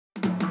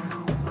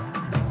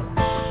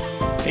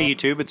Hey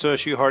YouTube, it's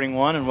OSU Harding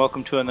 1 and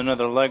welcome to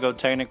another Lego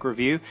Technic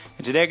review.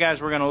 And today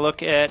guys we're going to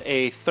look at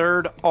a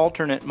third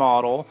alternate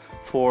model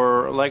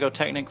for Lego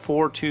Technic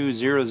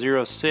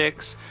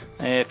 42006.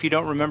 If you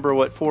don't remember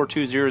what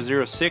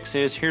 42006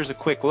 is, here's a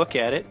quick look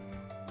at it.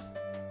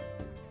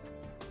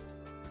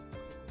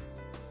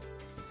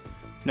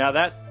 Now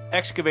that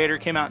excavator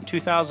came out in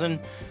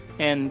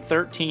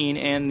 2013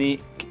 and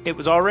it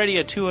was already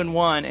a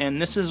 2-in-1,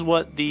 and this is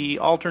what the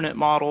alternate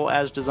model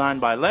as designed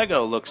by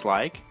Lego looks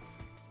like.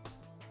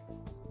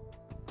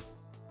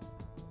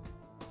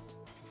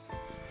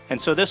 And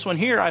so this one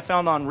here I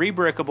found on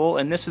Rebrickable,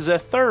 and this is a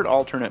third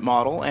alternate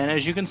model, and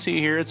as you can see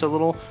here it's a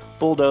little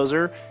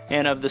bulldozer,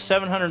 and of the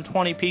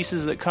 720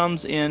 pieces that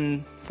comes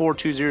in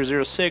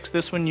 42006,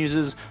 this one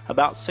uses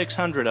about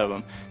 600 of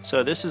them.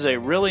 So this is a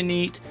really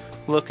neat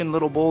looking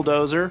little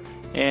bulldozer,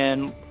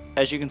 and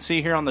as you can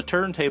see here on the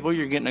turntable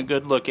you're getting a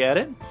good look at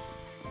it.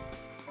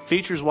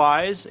 Features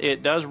wise,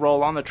 it does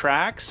roll on the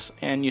tracks,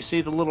 and you see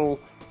the little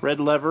red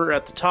lever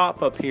at the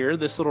top up here.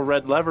 This little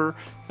red lever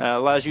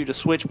allows you to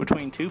switch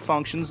between two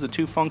functions. The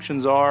two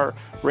functions are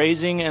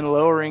raising and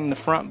lowering the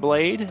front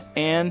blade,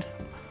 and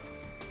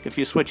if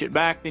you switch it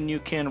back then you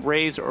can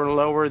raise or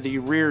lower the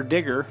rear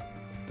digger,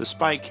 the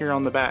spike here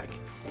on the back.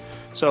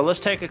 So let's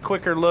take a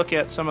quicker look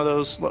at some of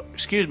those,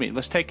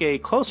 let's take a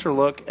closer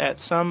look at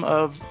some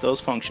of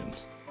those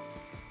functions.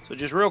 So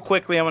just real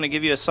quickly I want to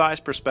give you a size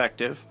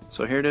perspective.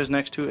 So here it is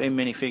next to a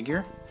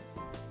minifigure.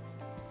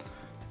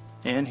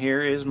 And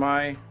here is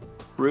my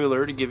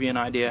ruler to give you an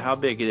idea how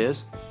big it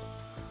is.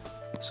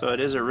 So it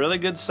is a really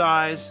good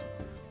size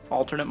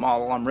alternate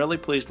model. I'm really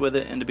pleased with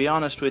it, and to be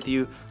honest with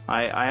you,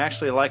 I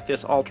actually like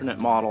this alternate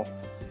model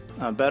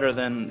better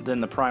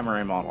than the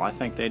primary model. I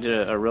think they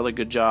did a really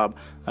good job,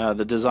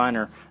 the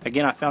designer.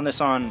 Again, I found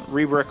this on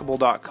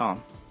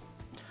rebrickable.com.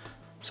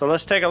 So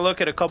let's take a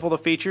look at a couple of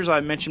the features. I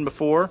mentioned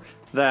before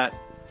that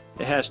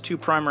it has two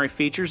primary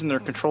features, and they're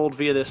controlled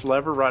via this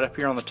lever right up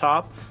here on the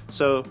top.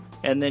 So,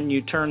 and then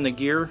you turn the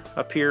gear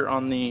up here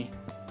on the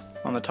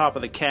top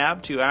of the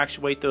cab to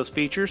actuate those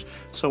features.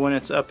 So when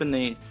it's up in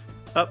the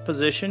up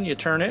position, you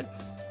turn it.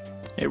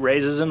 It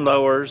raises and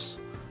lowers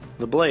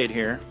the blade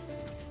here.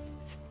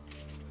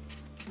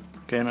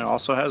 Okay, and it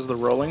also has the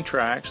rolling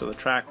track, so the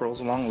track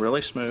rolls along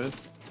really smooth.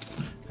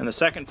 And the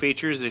second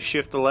feature is to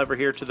shift the lever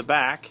here to the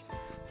back,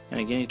 and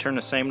again you turn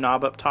the same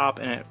knob up top,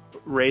 and it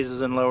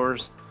raises and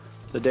lowers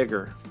the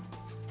digger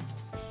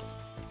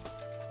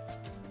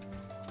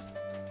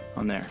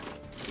on there.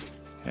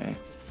 Okay,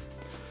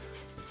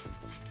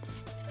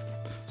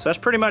 so that's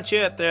pretty much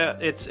it.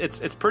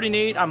 It's pretty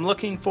neat. I'm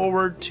looking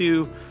forward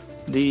to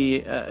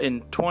the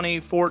in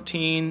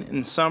 2014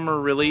 in summer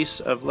release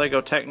of Lego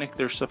Technic.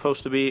 There's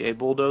supposed to be a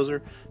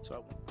bulldozer,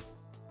 so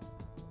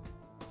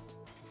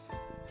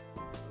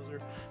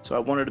I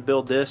wanted to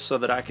build this so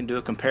that I can do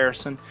a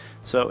comparison.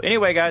 So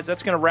anyway guys,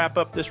 that's going to wrap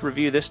up this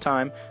review this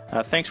time.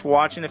 Thanks for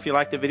watching. If you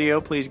liked the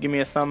video, please give me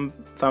a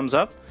thumbs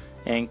up,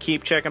 and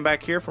keep checking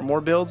back here for more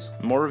builds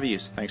and more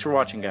reviews. Thanks for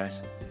watching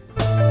guys.